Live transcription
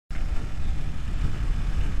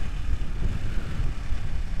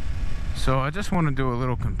So I just want to do a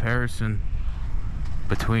little comparison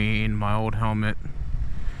between my old helmet,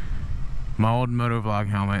 my old motovlog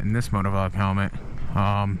helmet, and this motovlog helmet.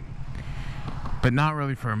 But not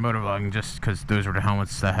really for motovlogging, just because those were the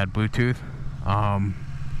helmets that had Bluetooth.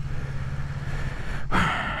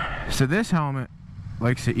 So this helmet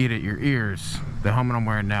likes to eat at your ears, the helmet I'm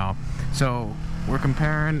wearing now. So we're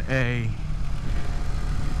comparing a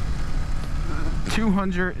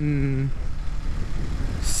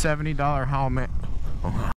 $270 helmet. Oh,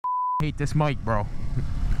 I hate this mic, bro.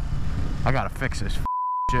 I gotta fix this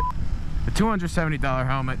shit. A $270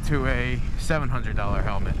 helmet to a $700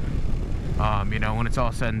 helmet. You know, when it's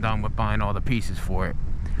all said and done with buying all the pieces for it.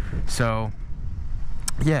 So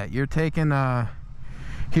yeah, you're taking a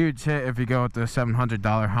huge hit if you go with the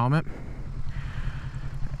 $700 helmet.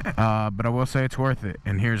 But I will say it's worth it,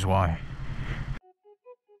 and here's why.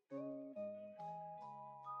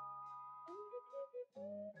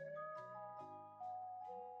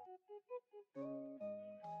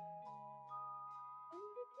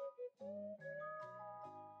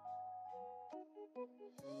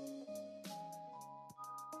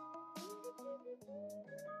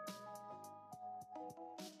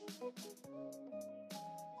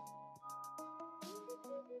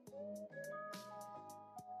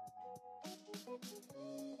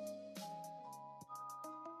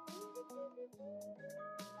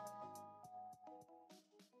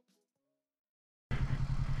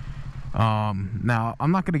 Now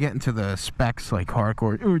I'm not gonna get into the specs like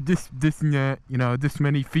hardcore, oh this and that, you know, this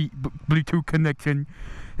many feet Bluetooth connection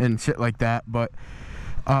and shit like that, but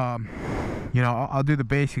you know, I'll do the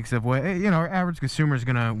basics of what, you know, our average consumer is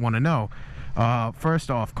gonna want to know.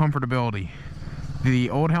 First off, comfortability. The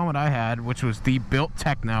old helmet I had, which was the Bilt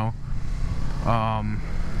Techno,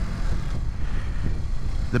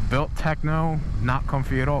 the Bilt Techno, not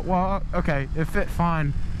comfy at all. Well, okay, it fit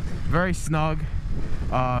fine, very snug.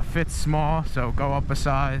 Fits small, so go up a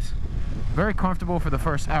size. Very comfortable for the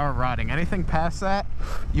first hour riding. Anything past that,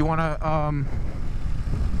 you wanna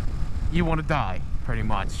die, pretty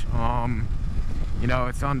much. You know,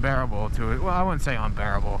 it's unbearable to it. Well, I wouldn't say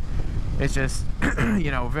unbearable. It's just,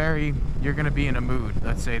 you know, you're gonna be in a mood.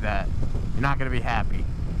 Let's say that you're not gonna be happy.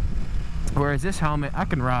 Whereas this helmet, I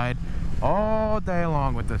can ride all day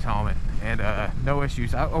long with this helmet, and no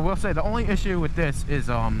issues. I will say the only issue with this is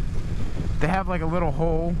they have like a little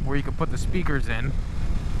hole where you can put the speakers in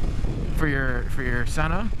for your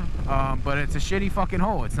Senna, but it's a shitty fucking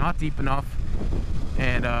hole. It's not deep enough.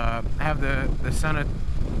 And I have the Senna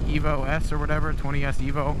Evo S or whatever, 20S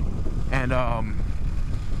Evo, and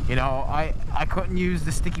you know, I couldn't use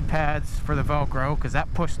the sticky pads for the Velcro because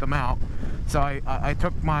that pushed them out. So I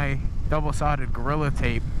took my double-sided Gorilla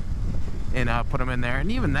Tape and put them in there,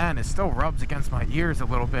 and even then it still rubs against my ears a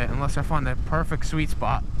little bit unless I find the perfect sweet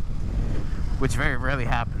spot, which very rarely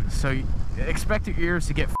happens. So you expect your ears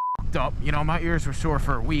to get f***ed up. You know, my ears were sore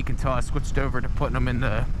for a week until I switched over to putting them in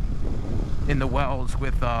the wells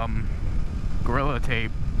with Gorilla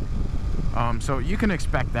Tape. So you can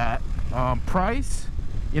expect that. Price,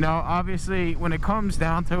 you know, obviously when it comes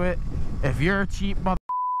down to it, if you're a cheap mother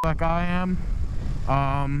like I am,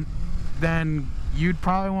 then you'd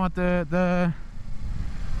probably want the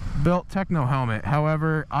Bilt Techno helmet.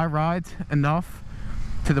 However, I ride enough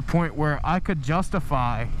to the point where I could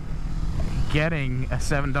justify getting a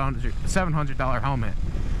 $700 helmet,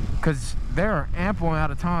 because there are ample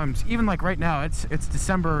amount of times, even like right now, it's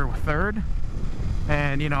December 3rd,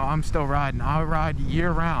 and you know, I'm still riding. I ride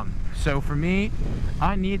year round, so for me,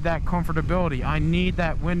 I need that comfortability. I need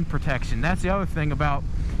that wind protection. That's the other thing about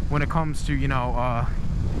when it comes to, you know,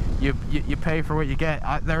 you pay for what you get.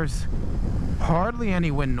 There's hardly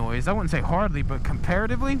any wind noise. I wouldn't say hardly, but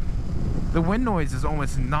comparatively, the wind noise is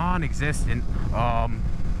almost non-existent.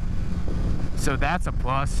 So that's a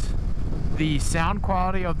plus. The sound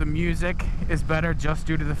quality of the music is better just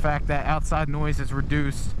due to the fact that outside noise is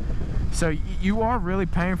reduced. So you are really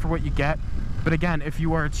paying for what you get. But again, if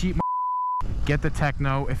you are a cheap, get the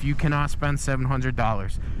Techno if you cannot spend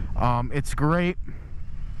 $700. It's great,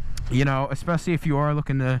 you know, especially if you are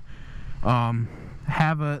looking to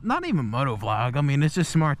have a, not even moto vlog. I mean, it's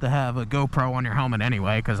just smart to have a GoPro on your helmet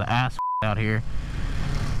anyway, because of ass out here.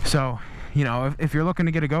 So, you know, if you're looking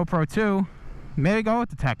to get a GoPro too, maybe go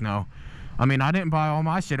with the Techno. I mean, I didn't buy all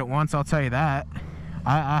my shit at once, I'll tell you that.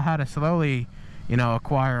 I had to slowly, you know,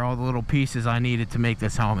 acquire all the little pieces I needed to make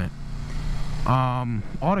this helmet.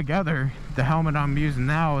 Altogether, the helmet I'm using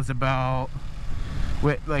now is about,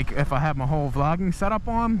 with, like, if I have my whole vlogging setup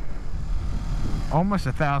on, almost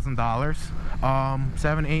 $1,000.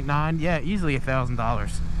 7, 8, 9, yeah, easily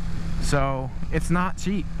 $1,000. So it's not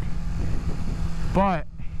cheap, but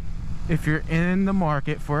if you're in the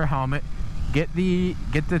market for a helmet, get the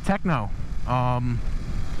Techno,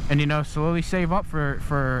 and you know, slowly save up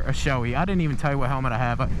for a Shoei. I didn't even tell you what helmet I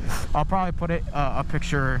have. I'll probably put a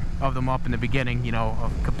picture of them up in the beginning, you know,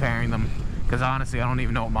 of comparing them, because honestly I don't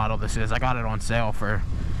even know what model this is. I got it on sale for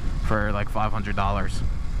like $500.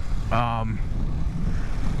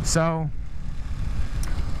 So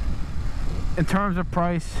in terms of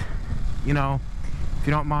price, you know, if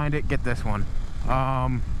you don't mind it, get this one.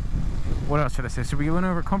 What else should I say? So we went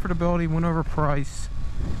over comfortability, went over price,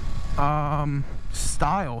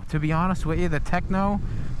 style. To be honest with you, the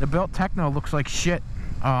Bilt Techno looks like shit,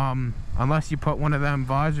 unless you put one of them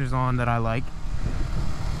visors on that I like.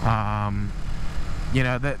 You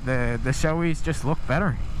know, the Shoeis just look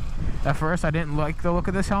better. At first I didn't like the look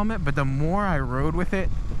of this helmet, but the more I rode with it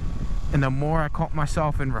and the more I caught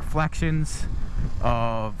myself in reflections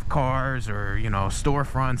of cars or, you know,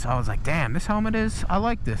 storefronts, I was like, damn, this helmet I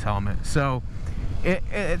like this helmet. So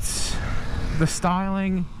it's the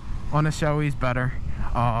styling on the Shoei is better,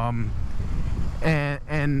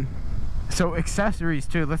 and so accessories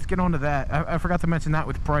too, let's get on to that. I forgot to mention that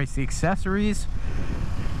with price. The accessories,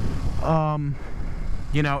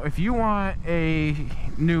 you know, if you want a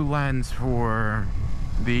new lens for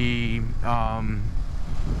the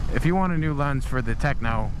if you want a new lens for the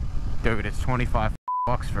Techno, dude, it's 25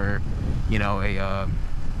 bucks for, you know, a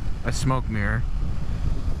smoke mirror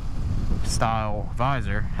style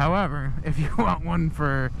visor. However, if you want one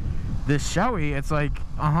for this Shoei, it's like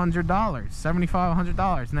 $100,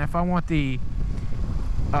 $75-$100. And if I want the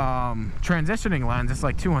transitioning lens, it's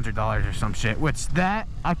like $200 or some shit, which that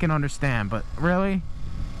I can understand. But really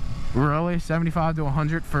 75 to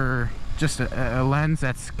 100 for just a lens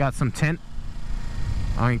that's got some tint?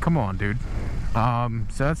 I mean, come on, dude. So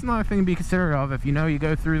that's another thing to be considerate of if you know you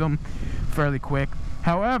go through them fairly quick.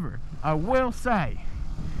 However, I will say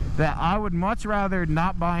that I would much rather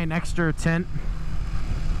not buy an extra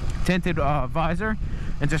tinted visor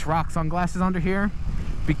and just rock sunglasses under here,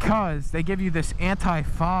 because they give you this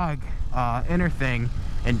anti-fog inner thing,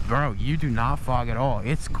 and bro, you do not fog at all.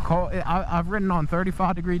 It's cold. I've ridden on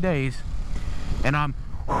 35-degree days and I'm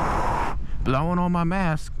blowing on my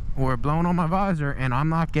mask or blowing on my visor and I'm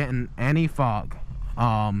not getting any fog.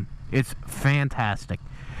 It's fantastic.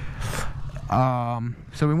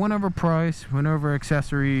 So we went over price, went over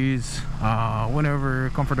accessories, went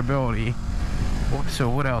over comfortability. So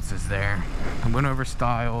what else is there? I went over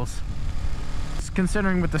styles.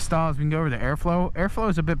 Considering with the styles, we can go over the airflow. Airflow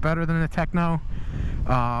is a bit better than the Techno,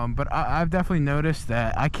 but I've definitely noticed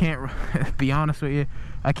that I can't, be honest with you,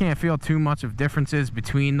 I can't feel too much of differences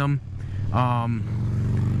between them.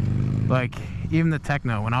 Like even the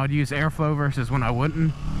Techno, when I would use airflow versus when I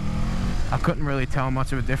wouldn't, I couldn't really tell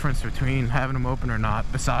much of a difference between having them open or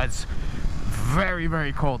not, besides very,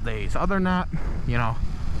 very cold days. Other than that, you know,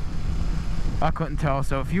 I couldn't tell.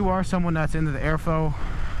 So if you are someone that's into the airflow,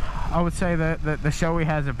 I would say that the Shoei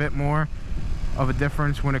has a bit more of a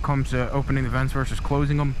difference when it comes to opening the vents versus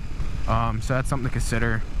closing them. So that's something to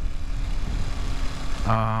consider.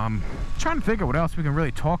 Trying to figure out what else we can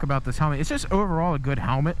really talk about this helmet. It's just overall a good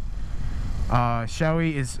helmet.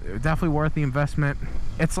 Shoei is definitely worth the investment.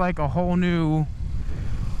 It's like a whole new,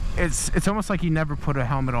 it's almost like you never put a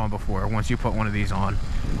helmet on before once you put one of these on.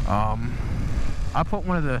 I put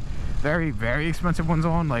one of the very, very expensive ones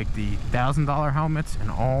on, like the $1,000 helmets, and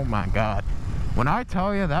oh my god, when I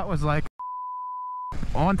tell you that was like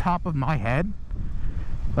on top of my head,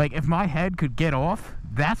 like if my head could get off,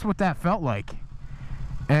 that's what that felt like.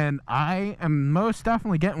 And I am most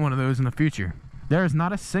definitely getting one of those in the future. There is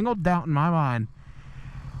not a single doubt in my mind,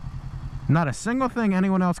 not a single thing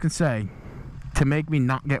anyone else can say to make me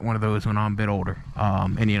not get one of those when I'm a bit older,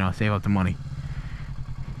 and you know, save up the money.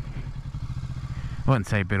 I wouldn't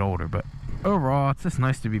say a bit older, but overall it's just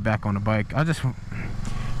nice to be back on the bike. I just,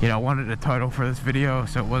 you know, wanted a title for this video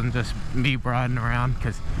so it wasn't just me riding around,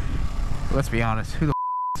 because let's be honest, who the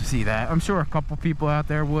to see that? I'm sure a couple people out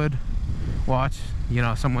there would watch, you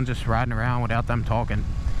know, someone just riding around without them talking,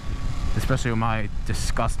 especially with my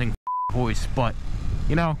disgusting voice. But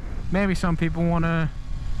you know, maybe some people want to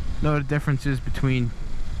know the differences between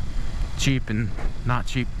cheap and not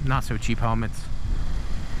so cheap helmets.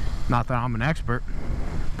 Not that I'm an expert,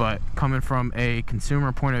 but coming from a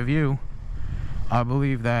consumer point of view, I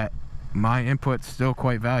believe that my input's still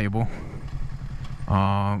quite valuable,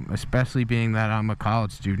 especially being that I'm a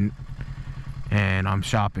college student and I'm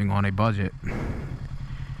shopping on a budget.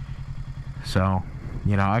 So,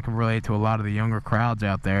 you know, I can relate to a lot of the younger crowds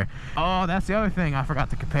out there. Oh, that's the other thing I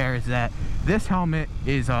forgot to compare, is that this helmet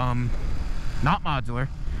is not modular,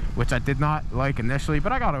 which I did not like initially,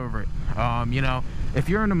 but I got over it. You know, if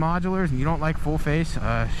you're into modulars and you don't like full face,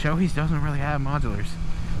 Shoei's doesn't really have modulars.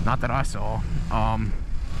 Not that I saw.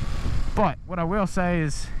 But what I will say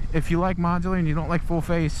is, if you like modular and you don't like full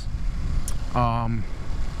face, the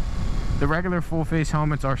regular full face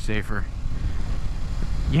helmets are safer.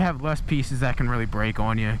 You have less pieces that can really break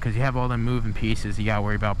on you, because you have all them moving pieces you gotta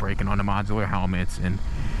worry about breaking on the modular helmets. And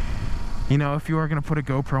you know, if you are gonna put a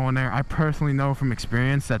GoPro in there, I personally know from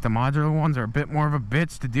experience that the modular ones are a bit more of a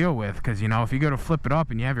bitch to deal with, because you know, if you go to flip it up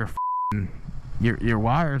and you have your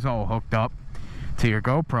wires all hooked up to your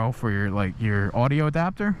GoPro for your audio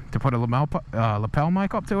adapter to put a lapel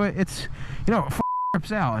mic up to it, it's, you know, it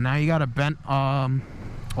rips out, and now you got a bent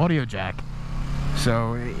audio jack.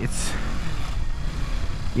 So it's,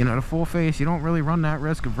 you know, the full face, you don't really run that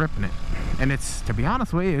risk of ripping it. And it's, to be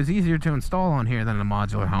honest with you, it was easier to install on here than the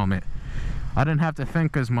modular helmet. I didn't have to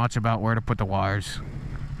think as much about where to put the wires.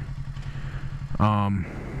 But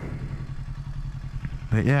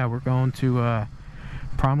yeah, we're going to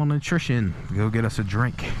Primal Nutrition to go get us a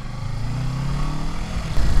drink.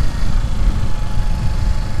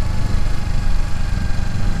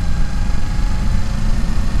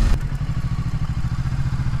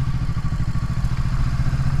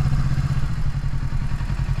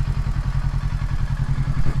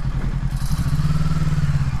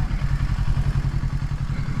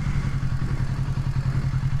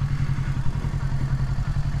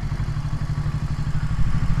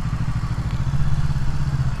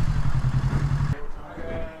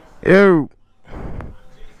 Yo,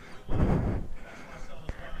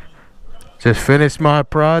 just finished my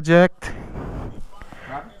project.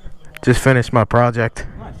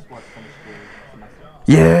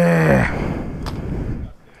 Yeah.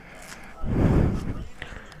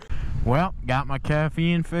 Well, got my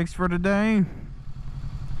caffeine fixed for today.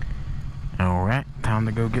 Alright, time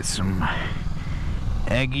to go get some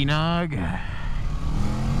eggy nog.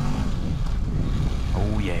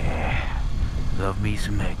 Oh yeah. Love me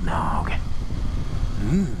some eggnog.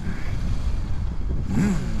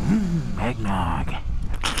 Eggnog.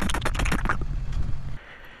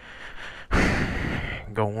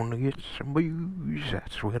 Gonna get some booze,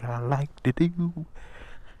 that's what I like to do.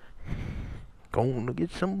 Gonna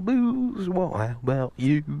get some booze, well, how about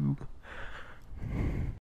you?